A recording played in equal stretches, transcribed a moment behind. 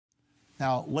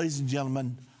Now, ladies and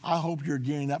gentlemen, I hope you're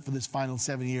gearing up for this final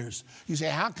 7 years. You say,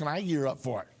 how can I gear up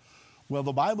for it? Well,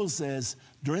 the Bible says,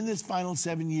 during this final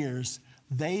 7 years,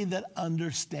 they that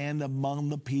understand among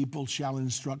the people shall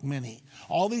instruct many.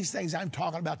 All these things I'm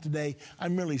talking about today,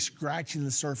 I'm merely scratching the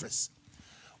surface.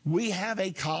 We have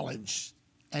a college,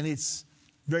 and it's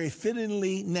very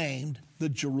fittingly named the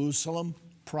Jerusalem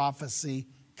Prophecy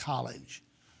College.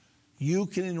 You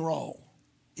can enroll.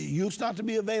 It used not to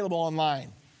be available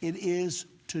online. It is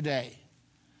today.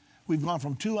 We've gone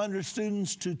from 200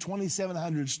 students to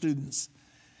 2,700 students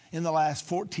in the last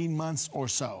 14 months or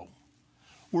so.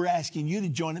 We're asking you to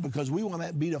join it because we want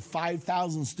to be to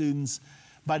 5,000 students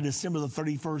by December the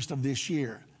 31st of this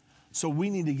year. So we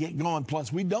need to get going.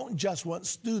 Plus, we don't just want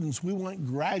students, we want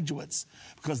graduates,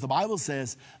 because the Bible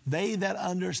says, they that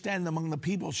understand among the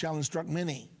people shall instruct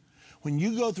many. When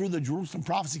you go through the Jerusalem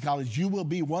Prophecy College, you will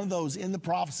be one of those in the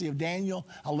prophecy of Daniel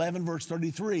 11, verse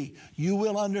 33. You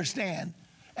will understand,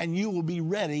 and you will be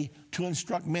ready to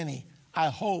instruct many. I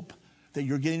hope that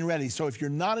you're getting ready. So if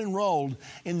you're not enrolled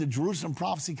in the Jerusalem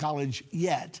Prophecy College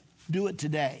yet, do it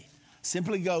today.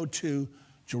 Simply go to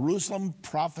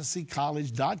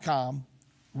JerusalemProphecyCollege.com,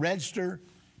 register,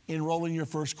 enroll in your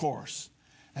first course.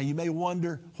 Now you may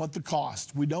wonder what the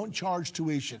cost. We don't charge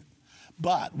tuition,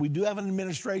 but we do have an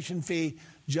administration fee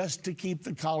just to keep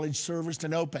the college serviced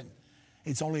and open.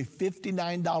 It's only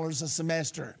 $59 a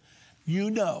semester. You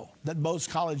know that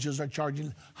most colleges are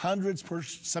charging hundreds per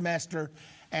semester,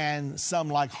 and some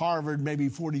like Harvard, maybe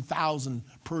 $40,000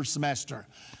 per semester.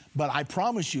 But I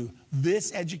promise you,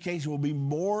 this education will be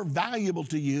more valuable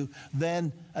to you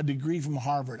than a degree from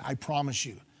Harvard. I promise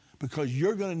you. Because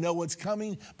you're going to know what's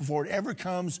coming before it ever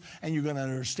comes, and you're going to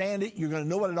understand it. You're going to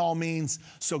know what it all means.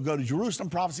 So go to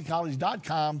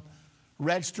JerusalemProphecyCollege.com,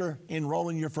 register, enroll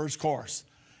in your first course.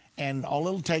 And all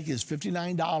it'll take is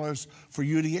 $59 for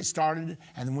you to get started.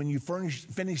 And when you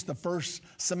finish the first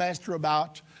semester,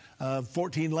 about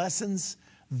 14 lessons,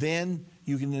 then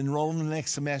you can enroll in the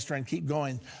next semester and keep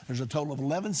going. There's a total of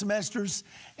 11 semesters,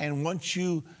 and once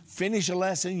you finish a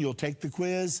lesson, you'll take the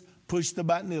quiz, push the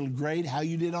button, it'll grade how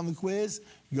you did on the quiz,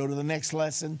 go to the next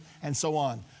lesson, and so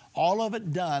on. All of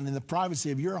it done in the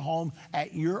privacy of your home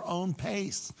at your own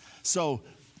pace. So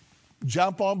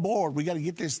jump on board. We got to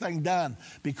get this thing done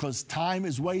because time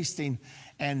is wasting,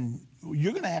 and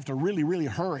you're going to have to really, really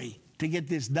hurry to get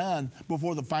this done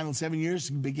before the final 7 years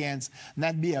begins, and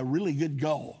that'd be a really good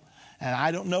goal. And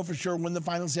I don't know for sure when the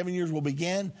final 7 years will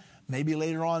begin, maybe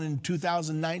later on in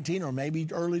 2019 or maybe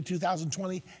early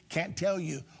 2020, can't tell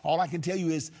you. All I can tell you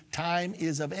is time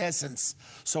is of essence.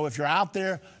 So if you're out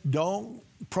there, don't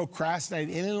procrastinate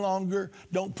any longer.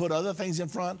 Don't put other things in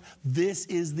front. This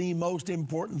is the most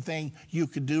important thing you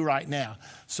could do right now.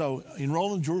 So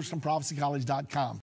enroll in JerusalemProphecyCollege.com.